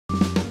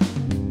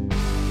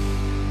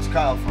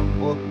Kyle from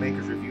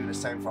Bookmakers Review, and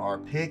it's time for our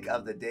pick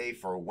of the day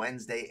for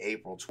Wednesday,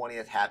 April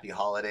 20th. Happy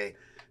holiday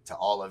to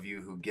all of you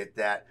who get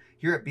that.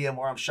 Here at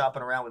BMR, I'm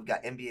shopping around. We've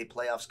got NBA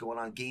playoffs going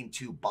on. Game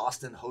 2,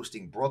 Boston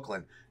hosting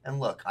Brooklyn. And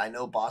look, I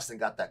know Boston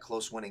got that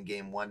close win in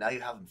Game 1. Now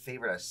you have them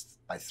favored us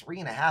by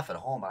 3.5 at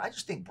home. And I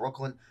just think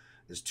Brooklyn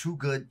is too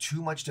good,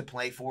 too much to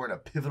play for in a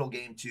pivotal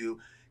Game 2.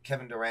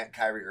 Kevin Durant,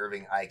 Kyrie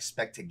Irving, I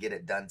expect to get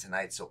it done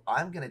tonight. So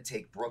I'm going to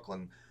take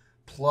Brooklyn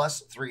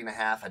plus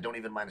 3.5. I don't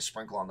even mind a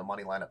sprinkle on the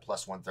money line at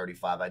plus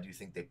 135. I do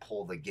think they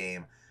pull the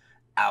game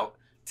out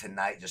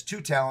tonight. Just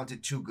too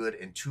talented, too good,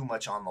 and too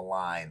much on the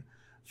line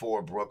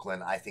for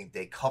Brooklyn. I think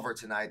they cover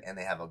tonight, and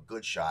they have a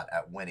good shot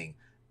at winning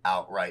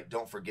outright.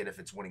 Don't forget, if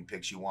it's winning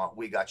picks you want,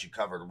 we got you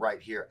covered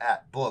right here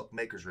at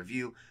Bookmakers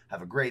Review.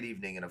 Have a great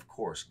evening, and of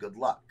course, good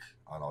luck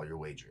on all your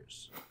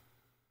wagers.